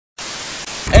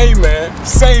Hey man,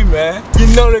 say man, you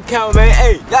know the count, man.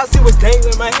 Hey, y'all see what's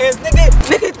dangling in my hands, nigga?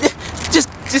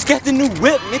 Just got the new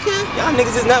whip, nigga. Y'all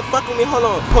niggas is not fucking with me. Hold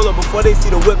on, before they see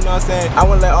the whip, you know what I'm saying? I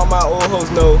wanna let all my old hoes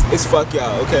know it's fuck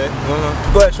y'all, okay?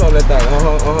 Go ahead, show them that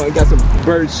thing. It got some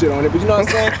bird shit on it, but you know what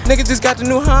I'm saying? Nigga just got the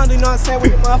new Honda, you know what I'm saying?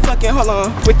 With the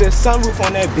motherfucking, with the sunroof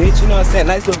on that bitch, you know what I'm saying?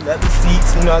 Nice little leather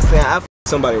seats, you know what I'm saying? I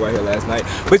somebody right here last night,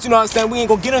 but you know what I'm saying, we ain't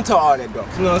gonna get into all that though,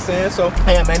 you know what I'm saying? So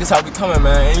yeah man, this how we coming,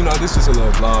 man, and you know this just a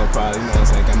little vlog probably, you know what I'm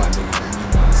saying, got my niggas with me,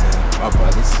 you know what I'm saying, my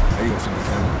brothers, they gonna shoot the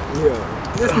camera.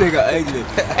 Yeah, this nigga ugly.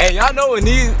 Hey, y'all know when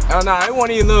these, nah, it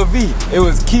wasn't even Lil V, it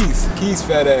was Keith's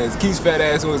fat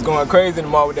ass was going crazy in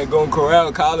the mall with that Golden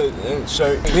Corral collar and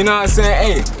shirt, you know what I'm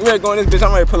saying? Hey, we ready to go in this bitch,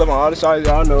 I'm ready to pull up on all the shots,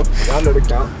 y'all know the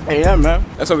count. Hey yeah man,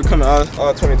 that's what we coming all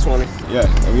 2020, yeah,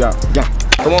 and we out, yeah.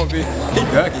 Come on, B. He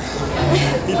ducky.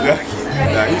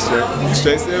 Nah, he's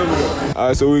straight silver though.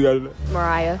 Alright, so we got it.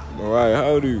 Mariah, how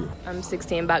old are you? I'm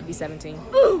 16, about to be 17.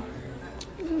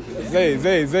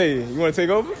 Zay, you wanna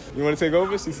take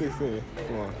over? She's 16.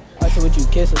 Come on. Alright, so would you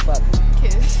kiss or fuck?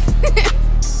 Kiss.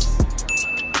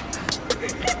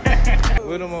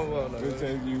 What am I about? We'll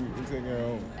take her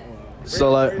home. So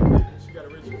like, alright,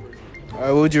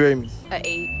 what would you rate me? A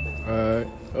 8. Alright.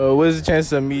 What is the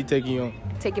chance of me taking you on?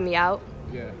 Taking me out?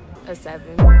 Yeah. A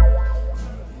 7.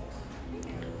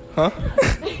 Huh?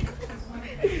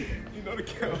 You know the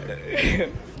count.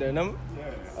 Their number?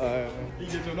 Yeah. He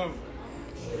get your number.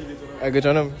 I get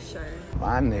your number? Sure.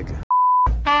 My nigga.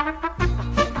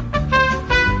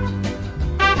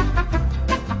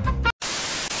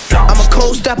 I'm a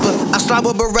cold stepper, I slide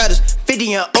with Berettas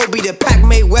 50 and OB, the pack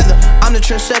made weather. I'm the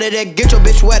trendsetter that get your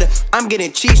bitch wetter. I'm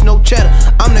getting cheese, no cheddar.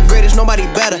 I'm the greatest, nobody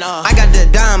better. I got the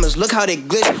diamonds, look how they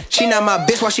glitch. She not my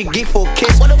bitch, while she geek for a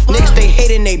kiss. Niggas they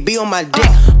hating, they be on my dick.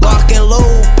 Lock and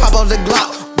load, pop off the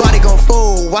Glock. Body gon'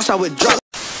 fold, watch how it drop.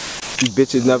 These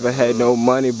bitches never had no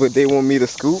money, but they want me to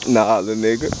scoop? Nah, the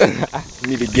nigga. You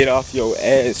need to get off your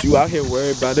ass. You out here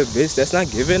worried about a bitch that's not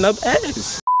giving up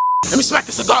ass. Let me smack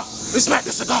the cigar. Let me smack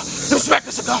the cigar. Let me smack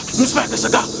the cigar. Let me smack the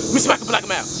cigar. Let me smack the black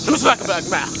man. Let me smack the black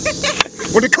man.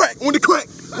 With the crack.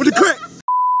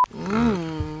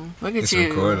 Look at It's you.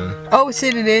 recording. Oh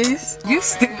shit, it is. You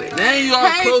stupid. Now you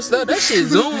all close up. That shit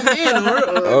zoomed in.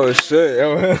 Oh shit.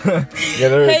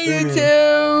 Hey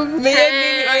YouTube. Me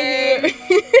and right here.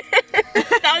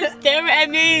 Stop staring at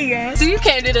me. So you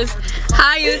came to this.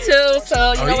 Hi YouTube.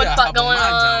 So you know what the fuck going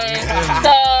on.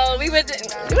 So we went to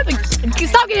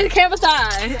stop getting the camera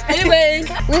side. Anyway,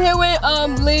 we're here with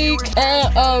Bleak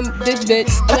and this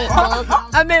bitch.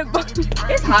 I meant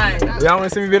it's hot. Y'all wanna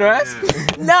see me beat her ass?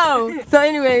 No. So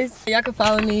anyways, y'all can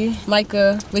follow me,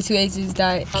 Micah with 2 H's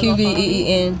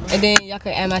 .QVEEN, and then y'all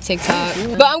can add my TikTok.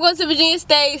 But I'm going to Virginia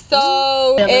State,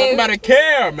 so Ain't nobody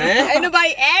care, man. Ain't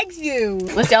nobody asked you.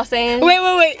 What's y'all saying? Wait.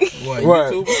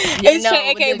 What? It's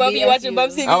Trey, aka Bumpy. You watching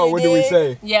Bump TV? Oh, what do we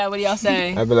say? Yeah, what do y'all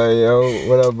say? I be like, yo,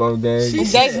 what up, Bump Gang?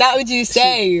 That's not what you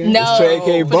say. No. It's Trey,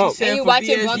 aka Bump. And you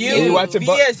watching Bump TV? And you watching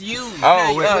Bump? VSU.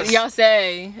 Oh, What do y'all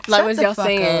say? Like, what's y'all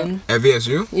saying? At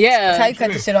VSU? Yeah. That's how you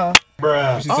cut the shit off.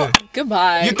 Bruh. What she say?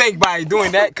 Goodbye. You think by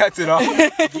doing that cuts it off?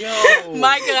 Yo.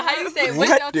 Micah, how you say? What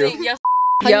y'all think?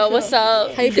 Yo, what's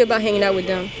up? How you feel about hanging out with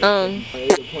them?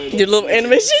 Your little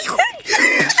animation.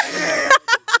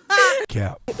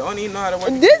 Cap. Don't even know how to work.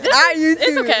 This our YouTube.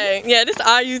 It's okay. Yeah, this is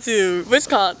our YouTube. What's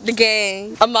called? The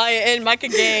Gang. Amaya and Micah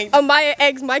Gang. Amaya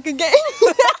X Micah Gang.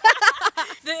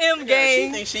 The M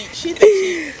Gang. She thinks she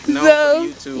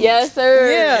knows for YouTube. Yes,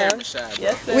 sir. Yeah. Camera shy, bro.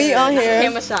 Yes, sir. We on here.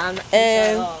 Camera shy.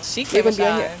 And She we're camera gonna be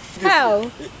on shy. here.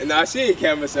 How? Nah, she ain't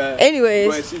camera side. Anyways.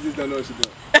 But she just don't know what she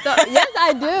doing. So, yes,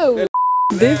 I do.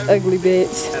 This ugly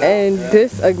bitch and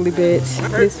this ugly bitch.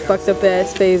 This fucked up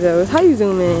ass Phasos. How you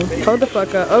zoom in? Hold the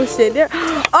fuck up. Oh shit, there.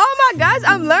 Oh my gosh,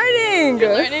 I'm learning.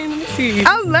 You're learning? Let me see.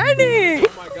 I'm learning.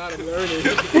 Oh my god, I'm learning.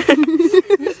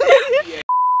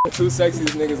 Two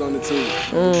sexiest niggas on the tube.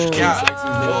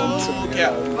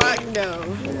 Fuck no.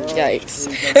 Yikes.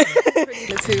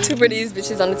 Two prettiest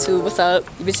bitches on the tube. What's up?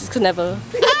 You bitches could never.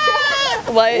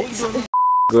 What?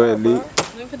 Go ahead, Lee.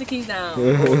 Let me put the keys down.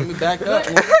 Let me back up.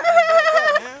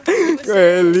 Go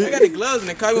ahead, Lee. I got the gloves in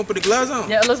the car. You want to put the gloves on?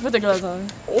 Yeah, let's put the gloves on.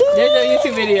 There's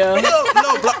your YouTube video.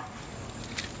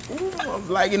 I'm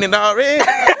liking it already.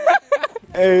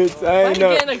 Hey, I Why ain't you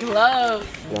know. getting a glove?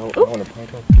 I want to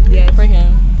pump up. Yeah, bring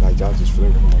him. Like y'all just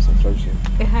flirting on some flirt shit.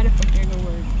 It had a fucking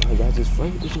word. Like y'all just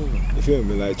flirting with this nigga. You feel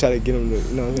me? Like try to get him to,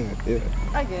 you know what I'm saying?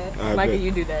 Yeah. I guess. Alright, Mikey, bet.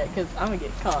 you do that because I'm gonna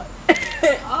get caught.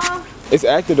 It's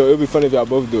acting though. It'll be funny if y'all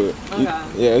both do it. Okay.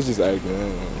 Yeah, it's just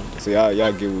acting. So y'all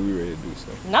get what we ready to do. So.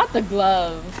 Not the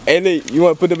gloves. Hey Nate, you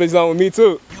want to put the bitches on with me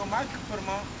too? Yo, Mike can put them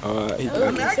on. He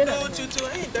I mean, I can go with you too. I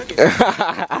ain't ducking.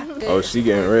 Oh, she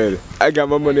getting ready. I got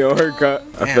my money on her cut.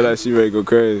 I feel like she ready to go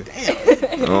crazy.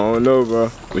 I don't know, bro.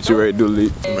 What you ready to do,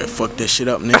 Lee? Man, fuck that shit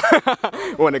up,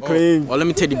 nigga. Want to clean? Well, let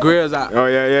me take the grills out. Oh,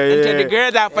 yeah. Let me take the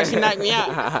grills out before she knock me out.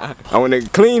 I want a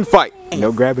clean fight.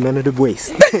 No grabbing under the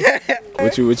waist.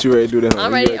 What you ready to do to him?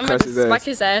 I'm ready to smack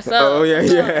his ass up. Oh,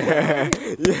 yeah.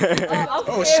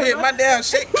 Oh, shit, my damn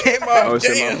shit came off. Oh,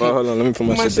 shit, my fault. Hold on, let me put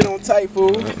my shit down. on tight,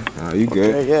 fool. Oh, you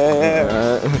good?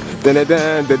 Yeah.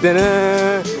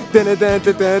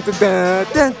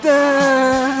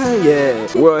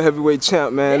 Yeah. World heavyweight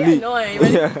champ, man. Yeah, Lee. annoying.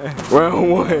 Yeah.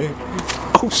 Round one.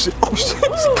 Oh shit. She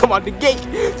come out the gate.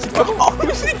 She come out the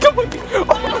gate.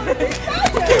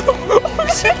 Oh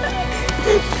shit.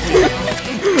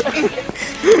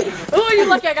 Oh, you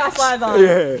lucky I got slides on.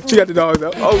 Yeah. She got the dogs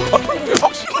out. Oh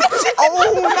shit.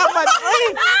 Oh,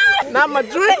 not my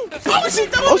drink.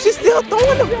 Oh, she's still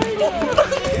throwing them.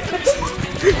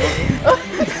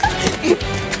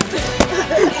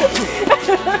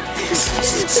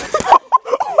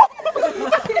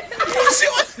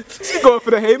 She's going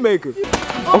for the haymaker.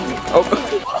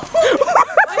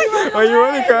 Oh, you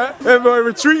running, Kai? That boy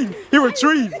retreating. He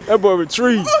retreating. That boy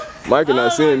retreating. Michael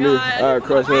not seeing me. I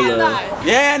crush his ass.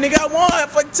 Yeah, nigga, I won.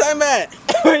 Fuck you talking about.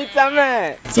 What you talking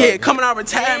about? Yeah, coming out of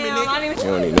retirement, nigga. You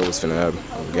don't even know what's finna happen.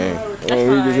 Game.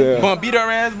 Gonna beat her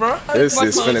ass, bro. This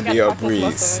is finna be a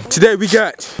breeze. Today we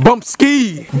got Bump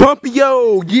Ski, Bumpy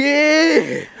Yo,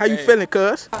 yeah. How you feeling,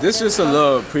 cuz? This is just a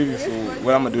little preview for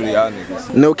what I'm gonna do to y'all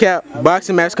niggas. No cap.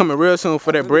 Boxing match coming real soon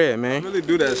for that bread, man. Really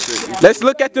do that shit. Let's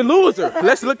look at the loser.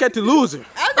 Let's look at the loser.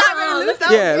 I'm not gonna lose.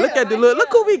 Yeah, look at the look. Look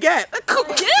who we got. Look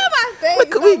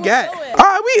who we got. All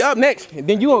right, we up next. And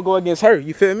then you gonna go against her.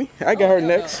 You feel me? I got her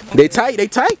next. They tight. They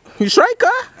tight. You straight, cuz?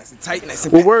 That's a tightness.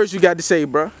 What words you got to say,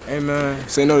 bro? Hey man,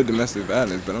 say no to domestic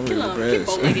violence, but I'm ready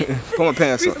for ass. Pull my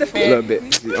pants up a little bit.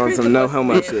 On some no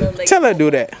homo shit. Tell her to do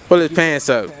that. Pull his pants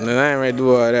up. No, I ain't ready to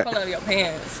do all that. Pull up your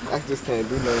pants. I just can't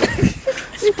do nothing.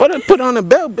 Put on the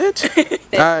belt, bitch.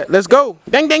 All right, let's go.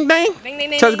 Ding, ding, ding. Ding,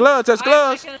 ding, ding. Touch gloves. Touch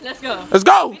gloves. Let's go. Let's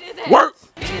go. Work.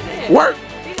 Work.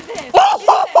 Oh,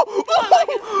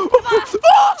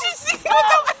 she's sick with your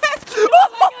ass.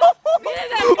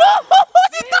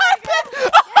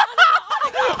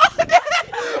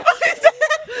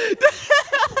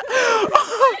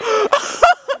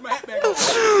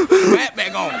 Mat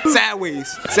back on. Sideways.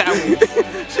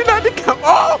 She not to come.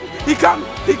 Oh, he coming.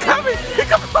 He coming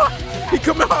hard. He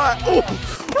coming hard. Oh,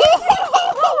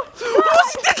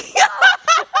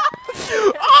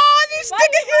 she's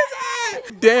sticking his ass.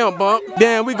 Damn, Bump.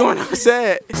 Damn, we going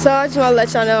outside. So I just want to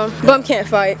let y'all know, Bump can't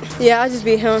fight. Yeah, I just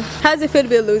beat him. How does it feel to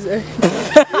be a loser?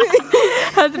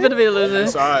 How's it feel to be a loser?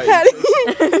 Sorry.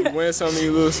 You win something,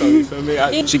 you lose something. You feel me?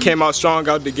 She came out strong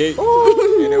out the gate,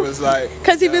 and it was like.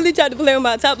 Cause he really tried to play on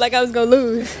my top like I was gonna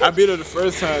lose. I beat her the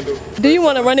first time though. Do you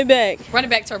want to run it back? Run it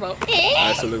back, Turbo.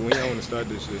 Alright, so look, we don't want to start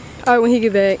this shit. All right, when he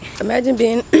get back. Imagine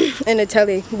being in a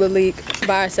telly with Leak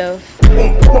by herself.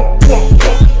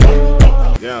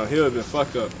 Yeah, he'll have been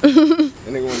fucked up. That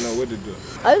nigga wouldn't know what to do.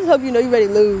 I just hope you know you ready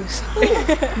to lose.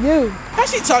 You. How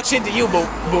she talk shit to you, but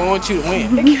want you to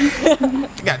win? You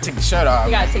gotta take the shirt off.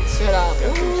 You gotta take the shirt off.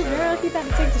 Ooh, girl, you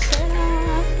gotta take the shirt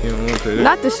off. You don't want to play that.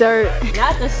 Not the shirt.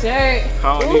 Not the shirt.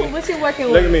 Ooh, what you working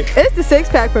look with? at me. It's the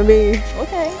 6-pack for me.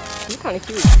 Okay. You kind of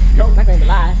cute. I'm not gonna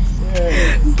lie.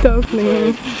 Stop,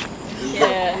 man.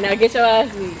 Yeah, now get your ass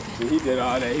beat. He did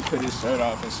all that. He put his shirt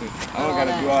off and shit. I don't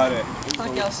gotta do all that.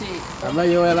 Fuck your shit. I love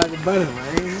your ass like a butter,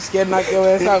 man. You scared to knock your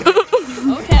ass out.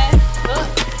 Okay.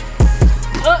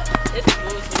 This is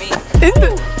moves for me.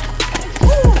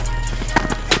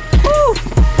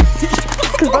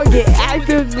 Cause don't get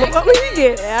active. What would you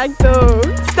get active?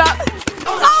 Stop.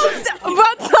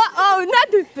 Oh,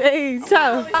 not the face.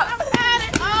 Stop.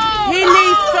 He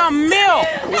needs some milk.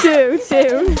 Chill.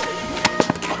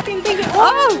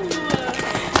 Oh,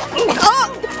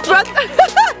 brother.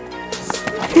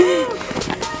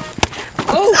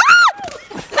 Oh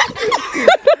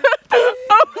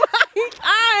my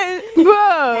God, bro.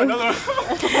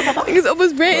 Niggas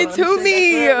almost ran into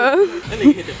me.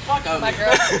 My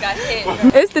girl just got hit.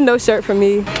 It's the no shirt for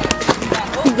me.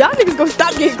 Y'all niggas gonna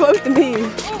stop getting close to me. In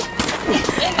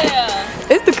there.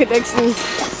 It's the connections.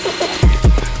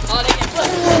 Oh, they get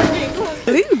close.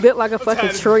 You built like a fucking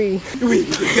tree. You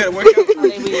gotta work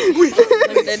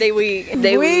out. They weak.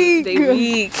 They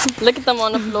weak. Look at them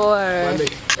on the floor.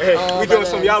 Hey, we doing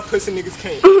some y'all pussy niggas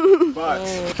can't.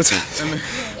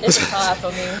 It's hard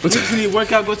for me. You need to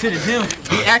work out, go to the gym.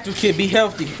 Be active, kid. Be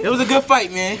healthy. It was a good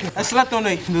fight, man. I slept on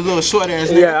the little short ass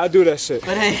nigga. Yeah, I do that shit.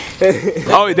 But hey.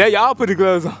 Oh, there y'all put the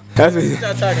gloves on. That's what What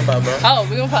y'all talking about, bro? Oh,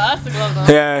 we gonna put us the gloves on.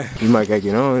 Yeah, you might gotta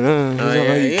get on. Oh,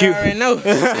 yeah, You you cute. already know.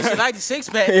 She like the six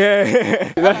pack.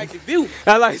 Yeah. I like the view.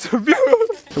 I like the view.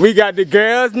 We got the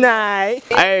girls' night.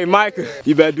 Hey, Micah,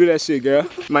 you better do that shit, girl.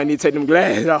 Might need to take them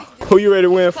glasses off. Who you ready to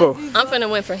win for? I'm finna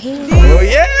win for him. Oh,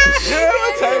 yeah.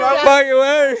 Take my fucking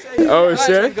word. Oh,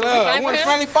 shit. I want a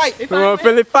friendly fight. We want a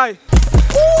friendly fight.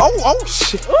 Oh,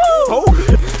 shit. Oh.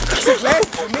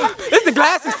 It's the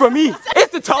glasses for me.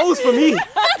 It's the toes for me.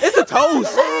 It's the toes.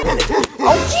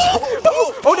 Oh, shit.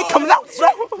 Oh, they coming out.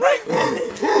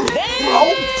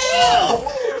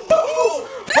 Oh,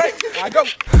 hey, I go.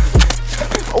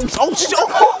 Oh, shit.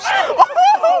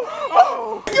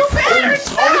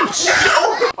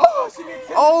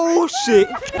 Oh, shit.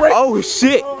 Oh,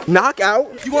 shit.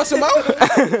 Knockout. You want some more?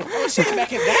 Oh, shit,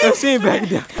 back and down. She ain't back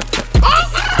down.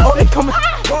 Oh, they coming.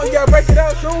 Oh, you gotta break it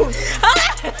out soon.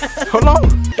 Hold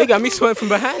on. They got me sweating from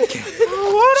behind.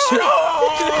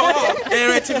 Damn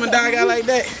right, took my dog out like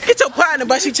that. Get your partner,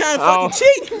 but she trying to Oh.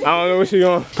 fucking cheat. I don't know what she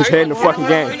doing. Put your head in the fucking You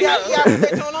game. gotta put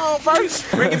that on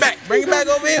first. Bring it back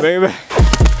over here. Bring it back.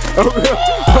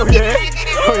 Oh, yeah.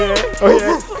 Oh, yeah. Oh,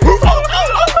 yeah.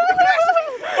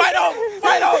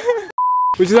 Fight off.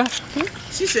 What you say?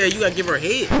 She said you gotta give her a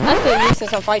head. I said you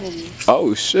since I'm fighting you.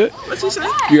 Oh, shit. What she say?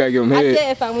 You gotta give him I head.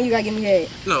 said if I win, you gotta give me head.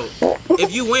 No.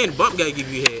 If you win, Bump gotta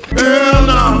give you head.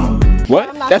 What?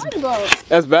 I'm not That's fighting, bro.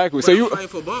 that's backwards. So I'm you fighting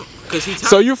for Bump, cause he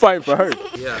so you fighting for her.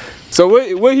 Yeah. So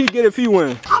what he get if he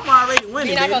win? I'm already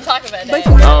winning, We're not baby. gonna talk about that.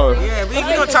 Oh, Yeah, we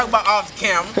gonna talk about off the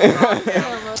camera.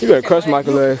 you better crush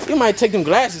Michael ass. You might take them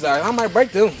glasses out. I might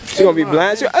break them. She gonna be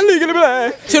blind. She legally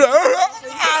blind.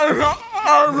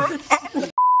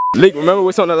 Leak, remember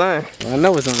what's on the line? I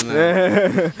know it's on the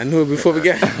line. I knew it before we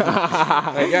got it.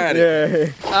 I got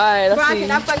it. Yeah. Alright, let's see.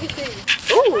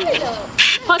 Ooh.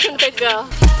 Punch in the face, girl.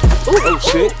 Oh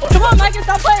shit. Come on, Micah,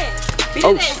 stop playing. Beat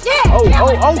Oh, his ass. Yeah.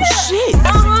 Oh shit.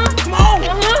 Come on.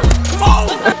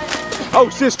 Oh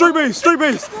shit. Street base.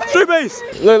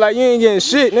 Look like you ain't getting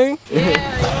shit, nigga.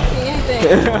 Yeah, you don't see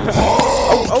anything.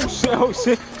 Oh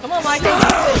shit. Come on, Micah.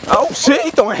 Oh shit. He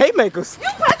throwing haymakers. You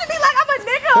pressing me like I'm a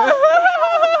nigga.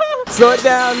 Slow it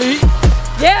down, Lee.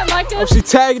 Yeah, Micah. Oh, she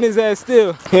tagging his ass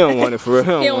still. He don't want it for real.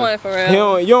 He don't want it for real. You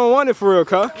don't want it for real,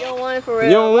 cuz. You don't want it for real.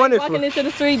 You don't want it for walking into the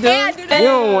street, dude. Yeah, You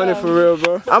don't want it for real,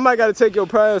 bro. I might gotta take your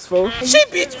prize, folks. She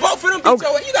beats both of them. Beat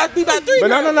your, you gotta beat by 3. But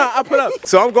no, I put up.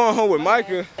 So I'm going home with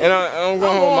Micah, and I'm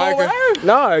going home with Micah.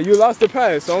 Nah, you lost the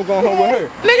prize, so I'm going home with her.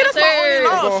 Nigga, that's my only I'm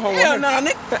loss. going home with Hell her. nah,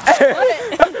 nigga.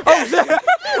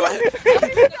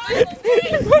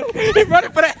 He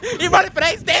running for that. He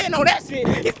standing on that shit.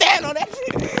 He standing on that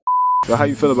shit. So how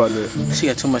you feel about this? She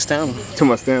got too much stamina. Too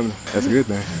much stamina. That's a good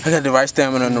thing. I got the right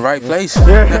stamina in the right place. Not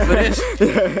for this.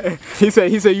 He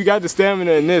said you got the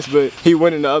stamina in this, but he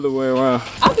went in the other way around.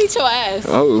 I'll beat your ass.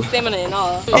 Oh. Stamina and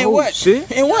all. In what? Shit.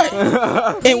 In what?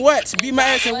 In what? Beat my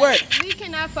ass in what? We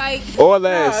cannot fight. Or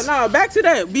last. No, back to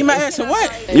that. Beat my ass in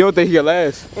what? You don't think he can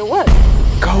last? In what?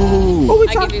 Go.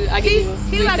 I give you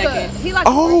 3 seconds. He like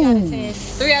Oh.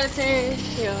 3 out of 10.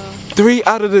 Yeah. 3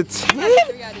 out of the 10. 3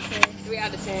 out of 10. 3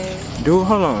 out of 10. Dude,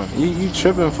 hold on. You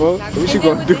tripping, folks? What you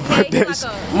gonna do about this?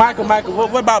 Michael,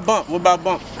 what about Bump? What about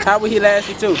Bump? How would he last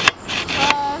you too?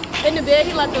 In the bed,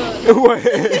 he like a. What?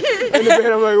 In the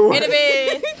bed, I'm like, what?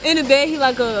 In the bed, he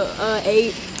like a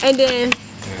 8. And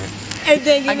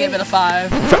then I give it a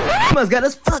 5. You must got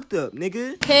us fucked up,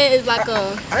 nigga. Head is like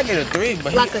a I get a 3,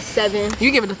 but like a 7.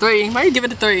 You give it a 3. Why you give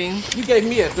it a 3? you gave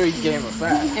me a 3, you gave him a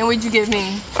 5. And what'd you give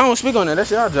me? I don't speak on that. That's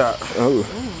your job. Oh.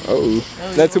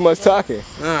 Not too much talking.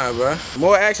 Nah, bro.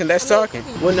 More action, less talking.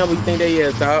 What number you think they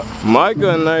is, dog?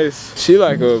 Micah nice. She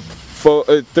like a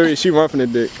 3. She run from the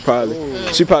dick, probably.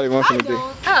 She probably run from the dick.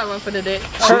 I'll run for the dick.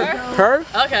 Her?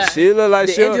 Okay. She look like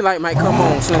The she. engine light might come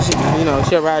on soon as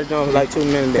she'll ride it on for like 2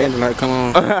 minutes. The engine light come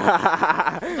on.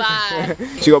 5.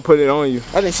 She gonna put it on you.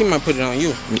 I think she might put it on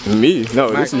you. Me?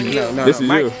 No, this is No, this is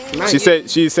Mike. you. Mike.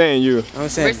 She's saying you. I'm We're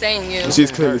saying. saying you.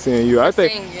 She's clearly saying you. I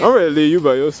think saying you. I'm ready to leave you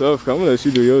by yourself. I'm gonna let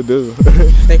you do your deal. I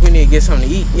think we need to get something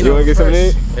to eat. You know, wanna get something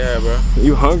to first. Yeah, bro.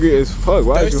 You hungry as fuck?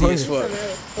 Why is you Thirsty hungry? as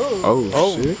fuck.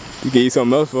 Oh shit! You can eat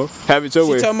something else, for. Have it your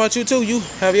She way. talking about you too. You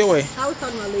have your way. I was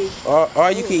talking about Lee.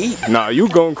 Or you can eat. Nah, you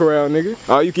going corral, nigga.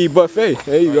 Oh, you can eat buffet.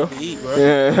 There you go. You can eat, bro.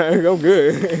 Yeah, I'm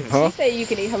good. Huh? She said you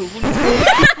can eat her.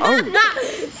 Oh.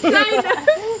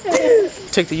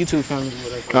 take the YouTube family.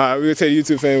 Alright, we'll take the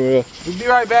YouTube family with us. We'll be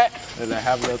right back. Let's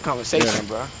have a little conversation,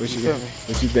 bro. What you feel me?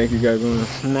 What you think you got going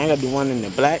on? Man, I got the one in the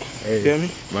black. Hey, feel me?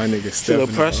 My nigga She stepping.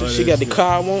 little pressure. She got the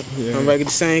car I want. Yeah. I'm ready to get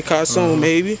the same car soon,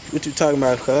 maybe. What you talking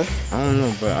about, cuz? I don't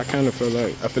know, but I kind of feel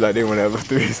like they want to have a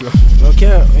threesome. No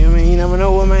cap. I mean, you never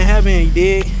know what might happen. You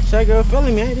dig? That girl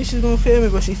feeling me. I think she's gonna feel me,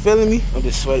 but she feeling me. I'm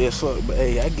just sweaty as fuck, but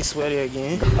hey, I get sweaty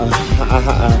again.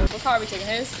 What car are we taking?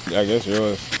 His? Yeah, I guess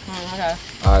yours. Okay.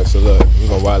 Alright, so look, we're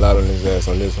gonna wild out on his ass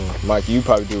on this one. Mike, you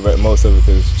probably do most of it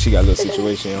because she got a little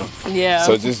situation, you know? Yeah.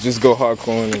 So just go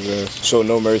hardcore on his ass. Show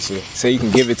no mercy. Say you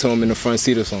can give it to him in the front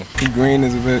seat or something. He green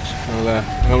as a bitch. Don't lie.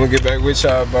 I'm gonna get back with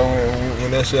y'all, bro,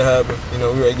 when that shit happen. You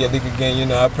know, we ready to get lick again. You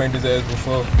know, I pranked his ass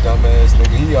before. Dumbass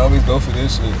nigga. He always go for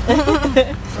this shit.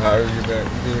 Alright, we get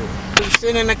back. Yeah.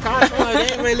 Sitting in the car, so they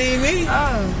ain't really leave me.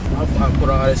 I put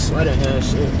all this sweat in here and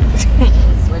shit.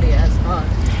 Sweaty ass car.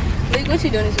 Luke, what you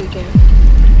doing this weekend?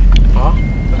 Huh?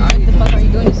 What the fuck are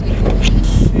you doing this weekend?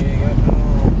 Shit,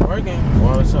 got working.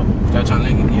 What's up? Y'all trying to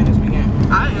link again this weekend?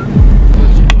 I am. What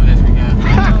you doing this weekend?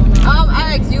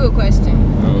 I asked you a question.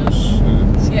 Oh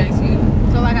shit. She asked you.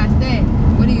 So like I said,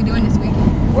 what are you doing this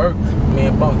weekend? Work. Me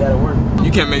and Bunk gotta work.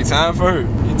 You can't make time for her.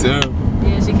 You terrible.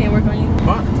 Yeah, she can't work on you.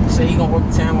 Bunk say he gonna work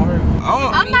the time on her.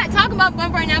 I'm not talking about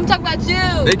Bump right now. I'm talking about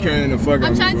you. They carrying the fuck out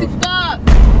I'm of trying me, to bro. fuck.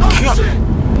 Oh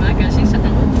shit. My God, she's trying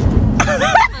to.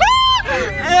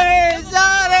 Hey,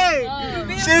 Shawty!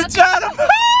 She trying to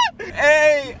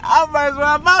Hey, I might as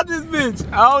well I'm out this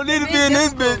bitch. I don't need to be in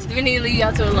this bitch. Do we need to leave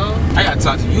y'all two alone? I gotta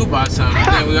talk to you about something.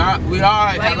 Then we all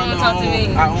Why you wanna talk to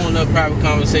me? our own little private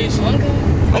conversation. Okay.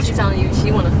 What she telling you?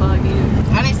 She wanna fuck you.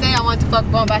 I didn't say I want to fuck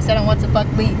Bump. I said I want to fuck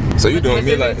Lee. So you doing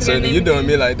me What's like? So you doing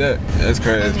me like that? That's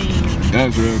crazy.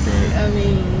 That's real crazy.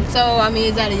 I mean,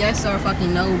 is that a yes or a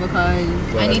fucking no?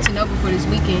 Because I need to know before this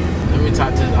weekend. Let me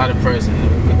talk to the other person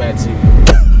and we'll get back to you.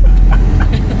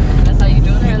 That's how you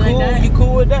doing her like that? You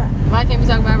cool with that? Why can't we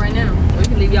talk about it right now? We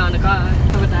can leave y'all in the car.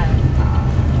 How about that?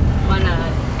 Why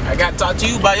not? I gotta talk to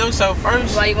you by yourself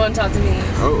first. Why you wanna talk to me?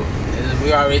 Oh.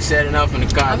 We already set it up in the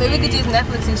car. I mean, we could just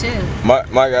Netflix and chill.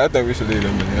 My guy, I think we should leave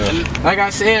them in here. Like I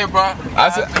said, bro.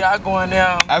 Y'all going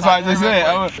down. That's what I just said.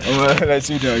 I'm gonna let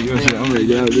you do your shit. I'm ready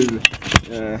to get out of this.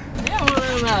 Yeah. Yeah, I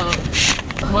wanna know.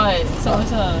 What? So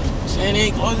what's up? Shit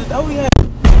ain't close the door yet.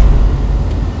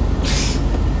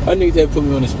 Her nigga just put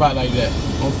me on the spot like that.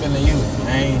 I'm feeling you.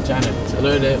 I ain't trying to tell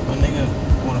her that my nigga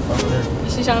wanna fuck with her.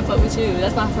 She's trying to fuck with you.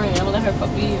 That's my friend. I'm gonna let her fuck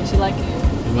with you and she like you.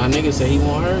 If my nigga say he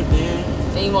want her, then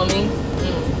Then you want me?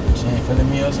 she ain't feeling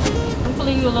me or something. I'm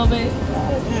feeling you a little bit.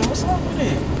 Man, what's up with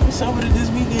it? What's up with it this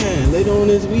weekend? Later on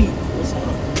this week. What's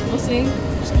up? We'll see.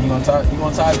 So you gonna talk to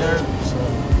her? So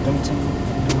them two do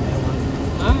what they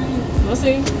want. Alright, we'll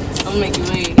see. I'm gonna make you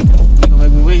wait. You gonna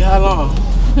make me wait how long?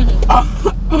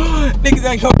 Niggas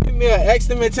ain't gonna give me an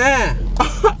estimate time.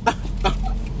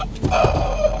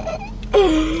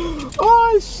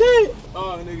 Oh shit.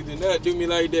 Oh, nigga did not do me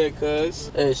like that, cuz.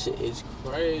 That shit is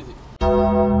crazy.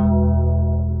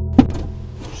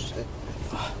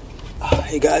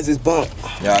 Hey guys, it's Bump.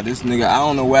 Y'all, this nigga, I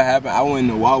don't know what happened. I went in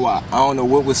the Wawa. I don't know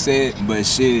what was said, but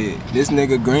shit, this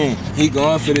nigga green. He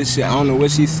going for this shit. I don't know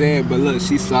what she said, but look,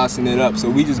 she saucing it up. So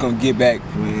we just gonna get back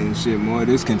when shit more of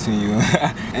this continue.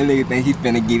 That nigga think he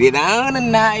finna get it on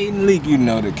tonight and leak. You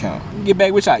know the count. Get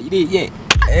back with y'all. You did, yeah.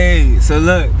 Hey, so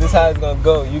look, this how it's gonna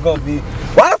go. You gonna be,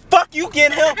 why the fuck you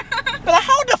get him? Like,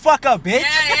 hold the fuck up, bitch.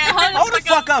 Yeah, hold the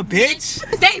fuck up, bitch.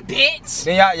 Stay, bitch.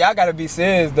 Then y'all gotta be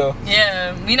serious though.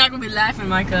 Yeah, we not gonna be laughing,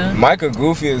 Micah. Micah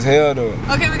goofy as hell though.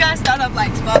 Okay, we gotta start up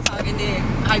like small talk and then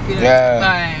hype it up.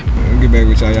 Yeah. Alright. We'll get back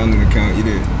with y'all on the count. You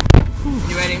did.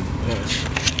 You ready?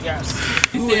 Yes.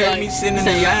 You You said, had like, me sitting in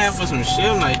say the line yes. for some shit.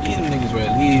 I'm like, these niggas ready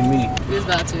to leave me. We was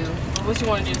about to. What you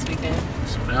wanna do this weekend?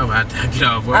 I'm about to get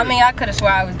off work. I mean, I could have swore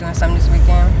I was doing something this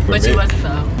weekend. But you wasn't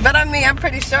though. But I mean, I'm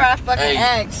pretty sure I fucking Hey.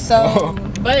 asked, so.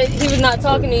 But he was not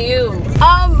talking to you.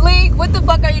 League, what the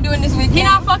fuck are you doing this weekend? He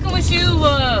not fucking with you.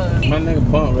 My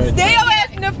nigga Bump ready. Stay your ass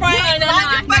in the front. No,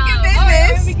 Mind your fucking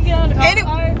Alright, we business. can get on the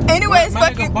car. Anyways, My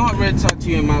fucking. nigga Bump ready to talk to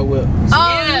you in my whip.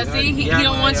 Yeah, see, he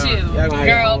don't want you. Y'all gonna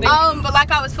Girl, have baby. But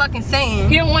like I was fucking saying.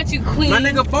 He don't want you clean. My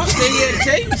nigga Bump said he had to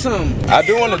tell you something. I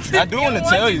do want to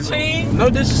tell you something. something. No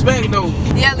disrespect though.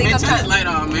 Yeah, League, Man, I'm turn trying. that light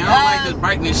off, man. I don't like this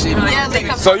brightness shit. Yeah, League,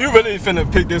 I'm So you really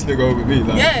finna pick this nigga over me?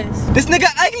 Like, Yes. this nigga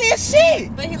ugly as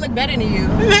shit. But he look better than you.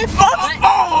 Man, fuck.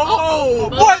 Oh,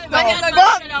 what the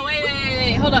fuck?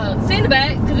 Wait. Hold on. Stay in the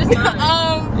back, because it's mine.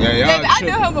 Yeah, y'all Baby, I knew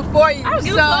tripping. him before you, I don't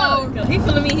give so. a fuck. He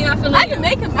feeling me, he not feeling I you. can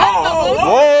make him mad.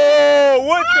 Whoa,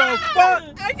 what the fuck?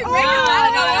 I can make him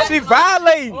mad. She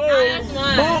violating. That's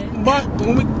mine. But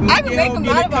when we I can make him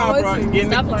mad if I want to. Get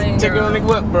in Stop the- playing, take her on the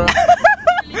whip, bro.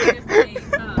 Really,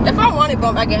 If I want it,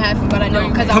 bump, I can have it, but I know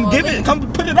because I Come want give it.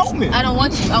 Come put it on me. I don't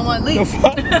want you. I want Lee. The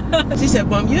fuck? She said,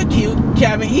 "Bum, you're cute,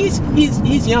 Kevin. He's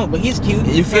young, but he's cute.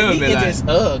 You feel and me? He Like, just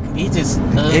He just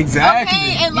exactly.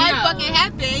 Okay, and life fucking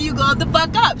happened. You glow the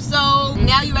fuck up. So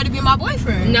now you ready to be my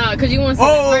boyfriend? No, because you want to see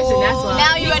that person, that's why.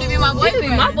 Now you ready to be my You can boyfriend?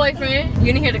 be my boyfriend. You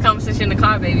didn't hear the conversation in the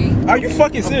car, baby. Are you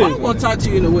fucking serious? I'm gonna talk to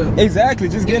you in the whip. Exactly.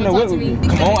 Just get in the gonna whip talk with to me.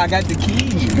 me? Come on, I got the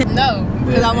keys. No,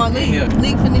 because I want Lee. Yeah.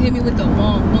 Lee finna hit me with the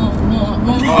wong.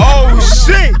 Oh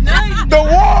shit! The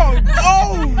wall!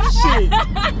 Oh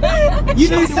shit! You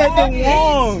She just said the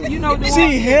wall. You know the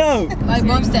See him. Like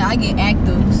Bump said, I get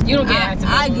active. You don't get active.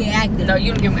 I mama. get active. No,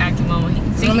 you don't give him active, mama.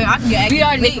 See, I mean, I can get active. we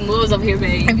already making moves over here,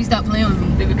 babe. If you stop playing with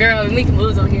me. Baby girl, we making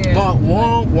moves over here. But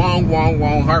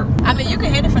wong hurt. I mean, you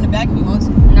can hit it from the back if you want to.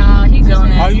 Nah, he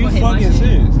going at Are you fucking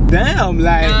serious? Damn,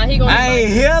 like Nah, he gonna I ain't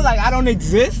here, like I don't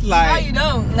exist, No, like. you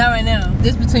don't. Not right now.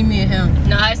 This between me and him.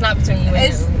 Nah, it's not between you and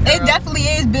It him. definitely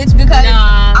is, bitch, because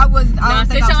Nah. I don't Nah,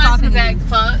 think sit I your was ass talking in the to back, you.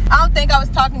 fuck. I don't think I was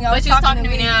talking to you. I was But you talking talking to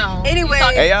me now. Anyway, You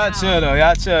talking- Hey, y'all chill though.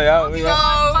 Y'all chill. Y'all. so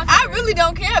I really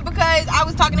don't care because I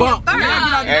was talking to him Bump. first.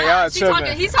 Nah, Hey, y'all she tripping.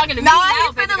 talking, he's talking to me No, now,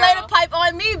 he's baby finna lay girl. the pipe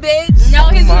on me, bitch. No,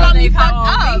 he's my gonna lay God. pipe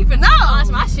on me. No.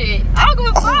 That's my shit. I don't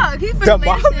give a fuck. He The finna lay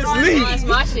bomb this shit is on me. leak. That's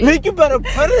my shit. Leak, you better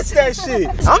punish that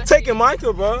shit. I'm taking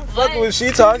Michael, bro. Fuck what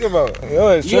she talking about. Yo,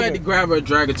 it's You had to tripping. grab her and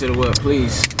drag her to the whip,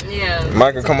 please. Yeah.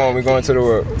 Michael, come on, we going to the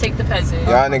world. Take the peasant.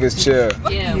 Y'all niggas chill.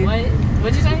 Yeah, what?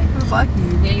 What'd you say? Fuck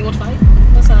you. Yeah, you want to fight?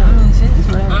 What's up?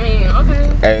 I mean,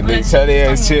 okay. Hey, Leak, tell their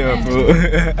ass chill, fool.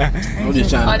 I'm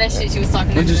just All trying. that shit she was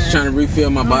talking I'm just about. trying to refill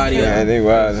my body. Yeah, they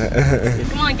wild.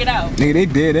 Come on, get out. Nigga, they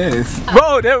dead ass.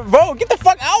 Bro, get the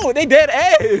fuck out. They dead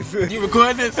ass. You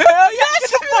recording this? Hell yeah,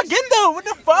 shit the fuck in there. What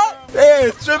the fuck? They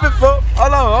ass tripping, fool.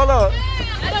 Hold on.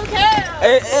 I don't care.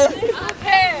 Hey, I don't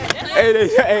care.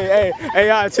 hey,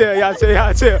 y'all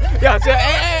chill.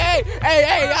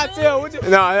 Hey, y'all chill. What you?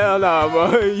 Nah, hell nah,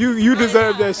 bro. You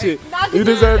deserve that shit. You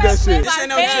deserve that shit. This ain't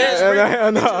no chance.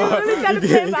 Hell no.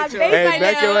 Hey,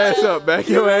 back your ass up. Back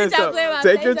your ass up.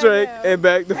 Take your drink and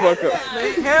back the fuck up.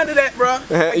 Handle that, bro.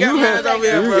 You hands over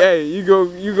here, bro. Hey, you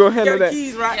go handle Got the that.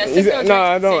 keys, right? Yes. No,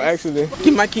 I don't actually.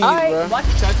 Give my keys, bro.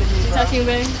 Touching,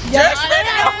 babe. Yes,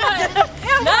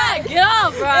 Nah, get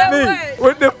off, bro. Lee,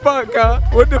 what the fuck, huh?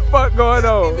 What the fuck going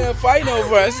on? been fighting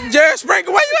over us. Jared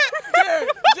Sprinkle, where you at?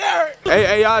 Jared.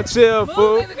 Hey, y'all chill,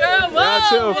 fool. Baby girl, Y'all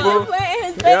chill, fool.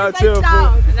 Y'all Y'all chill, fool.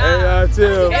 Hey, y'all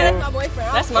chill, fool. boyfriend.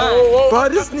 That's mine. Bro,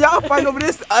 y'all fighting over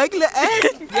this ugly ass.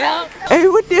 Yeah. Hey,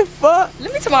 what the fuck?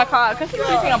 Let me to my car, because you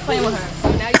really think I'm playing with her.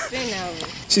 So now you spin now.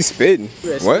 She spitting.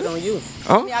 What? on you.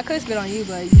 I mean, I could spit on you,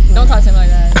 but Don't talk to him like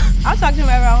that. I'll talk to him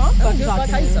wherever I want. Don't Fuck give a talk fuck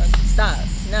to how you him. talk. Stop.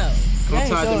 No. Don't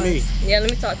talk to me. Yeah, let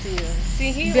me talk to you.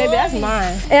 See, he Baby, that's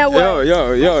mine. And what?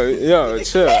 Yo,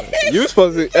 chill. You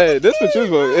supposed to, hey, this what you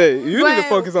supposed to, hey, you need to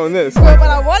focus on this. But what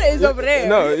I wanted is over there.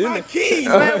 No, you need. Keys.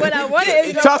 But what I wanted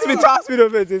is over Toss me the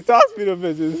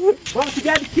bitches. Bro, she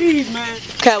got the keys, man.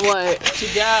 Cat what?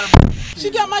 She got them. She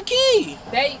got my key.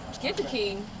 Babe, get the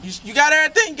key. You got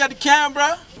everything. You got the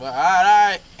camera. Well, all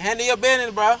right. Handle your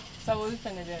business, bro. So what we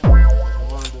finna do? What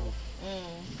you want to do?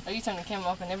 Oh, you turn the camera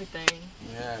off and everything.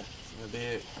 Yeah, I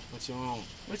did. What you want?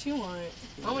 What you want?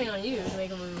 I'm waiting on you to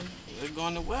make a move. Let's go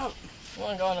on the web. You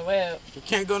wanna go on the web? We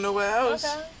can't go nowhere else.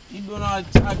 Okay. You doing all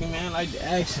the talking, man. Like the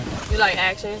action. You like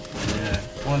action? Yeah.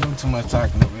 I don't do too much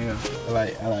talking over here.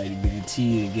 I like being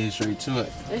tea and getting straight to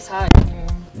it. It's hot.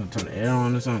 You wanna turn the air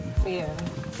on or something? Yeah.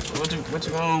 What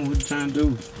you on? What you trying to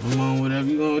do? I'm on whatever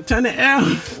you gonna turn the air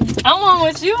on. I want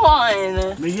what you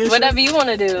want. But get Whatever you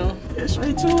wanna do. Get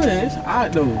straight to it. It's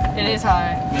hot though. It is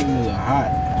hot. Make me a little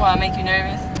hot. Why, make you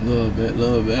nervous? A little bit. A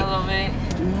little bit. Come on.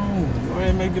 Go ahead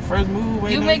and make the first move.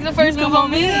 Wait, You no, make the first you move come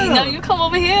on me. over here. No, you come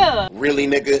over here. Really,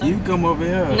 nigga? You come over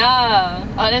here. Nah.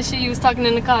 All that shit you was talking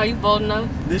in the car, you bold enough?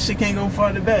 This shit can't go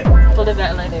farther back. Pull it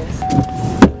back like this.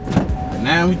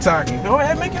 Now we talking. Go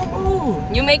ahead, make your move.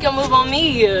 You make a move on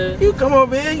me. You come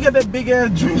over here. You got that big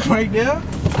ass drink right there.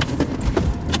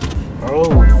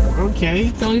 Oh,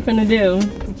 okay. So what we finna do?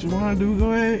 What you wanna do?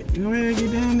 Go ahead. Go ahead,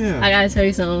 get down there. I gotta tell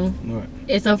you something. What?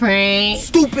 It's a prank.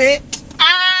 Stupid.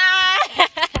 Ah!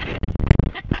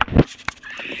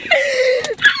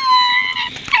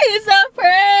 It's a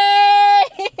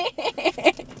prank.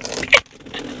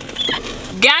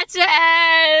 Got your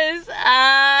ass.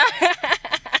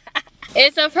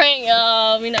 It's a prank,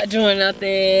 y'all. We not doing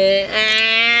nothing.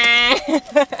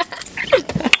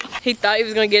 He thought he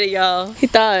was gonna get it, y'all. He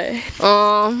thought.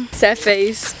 Sad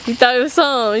face. He thought it was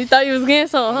some. He thought he was getting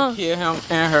some, huh? Kill him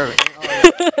and her.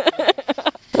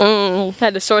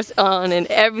 Had the shorts on and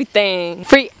everything.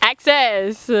 Free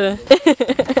access. My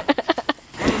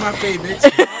favorite.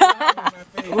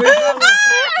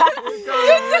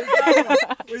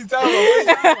 What you talking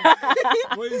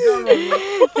about? What you talking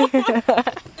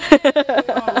about?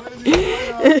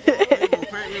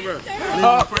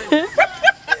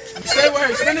 Stay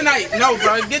where? Spend the night. No,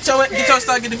 bro. Get your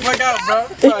stuff. Get the fuck out, bro.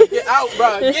 Get out,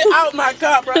 bro. Get out my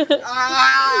car, bro. You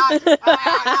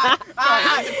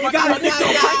got it.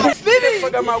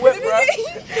 Fuck up my whip, bro. He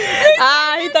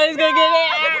thought he was gonna get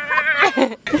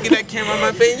it. Get that camera on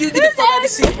my face. You get the fuck out of the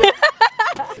seat, bro.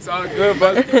 It's all good,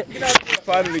 bro. It's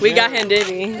part of the game. We got him, did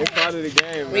we? It's part of the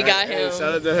game, man. We got him. Hey,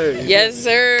 shout out to her. Yes,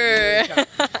 sir.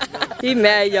 He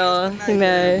mad, y'all. He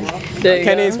mad.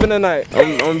 Can't even spend the night.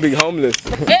 I'm gonna be homeless.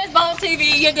 It's Bone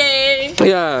TV, you dig?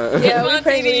 Yeah. Yeah, Bone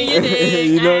TV, you dig?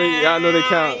 You know, y'all know they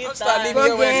count. Start leaving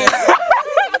your ass out.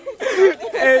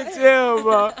 Hey, chill,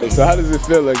 bro. So how does it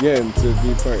feel again to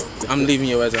be pranked? I'm leaving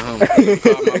you as a home. You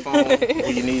call my phone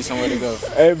when you need somewhere to go.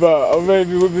 Hey, bro, I'm ready to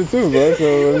be with you too, bro. So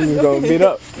we're just gonna meet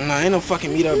up. Nah, ain't no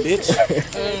fucking meet up, bitch.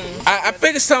 I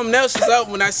figured something else was up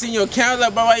when I seen your camera.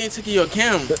 Like, bro, why you took your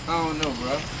camera? I don't know,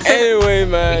 bro. Anyway,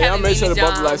 man, y'all make sure the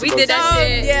bumper likes. We did that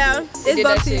shit. Yeah, it's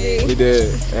Bump TV. We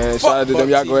did. And shout out to them.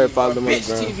 Y'all go ahead and follow them on the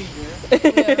gram. TV,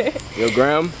 man. Your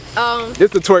gram? This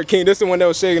the twerk king. This the one that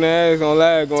was shaking her ass on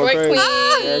live, going Twerk crazy. queen.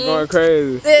 Yeah, going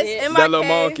crazy. This in my That little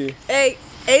monkey.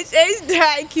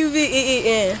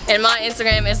 HH.QVEEN. And my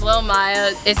Instagram is Lil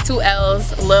Maya. It's 2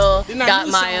 L's. Lil dot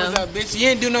Maya. What's up, bitch? You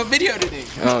ain't do no video today.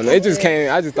 I don't know. It just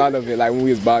came. I just thought of it like when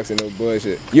we was boxing, no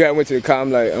bullshit. You had went to the car. I'm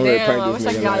like, I'm ready to Damn, I prank wish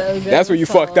this I nigga. got Like, it. that's where you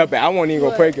fucked up at. I wasn't even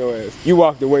gonna prank your ass. You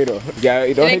walked away though.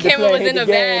 Yeah, don't hit And the the camera play, was hit in the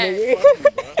the game, back.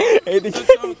 nigga. I told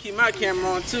her to keep my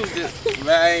camera on too. But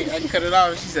I cut it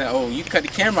off. She said, "Oh, you cut the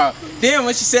camera off." Then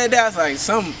when she said that, I was like,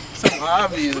 something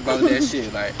obvious about that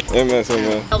shit. Like, Yeah, man, so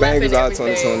man. Bangers out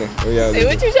 2020. Hey,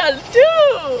 what you trying to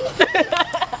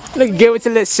do? Look, get with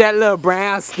your little shot, little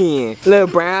brown skin. Little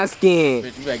brown skin.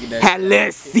 bitch, you better get that Had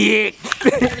little sick.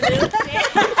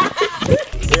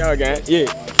 Yeah, gang. Yeah.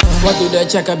 Walk through that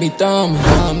check, I be thumbing.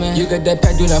 You got that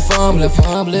pack, do that fumbling.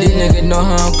 These niggas know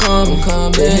how I'm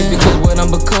coming. They hit because what I'm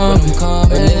becoming.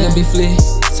 A nigga be flee,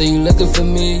 so you looking for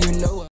me, you know.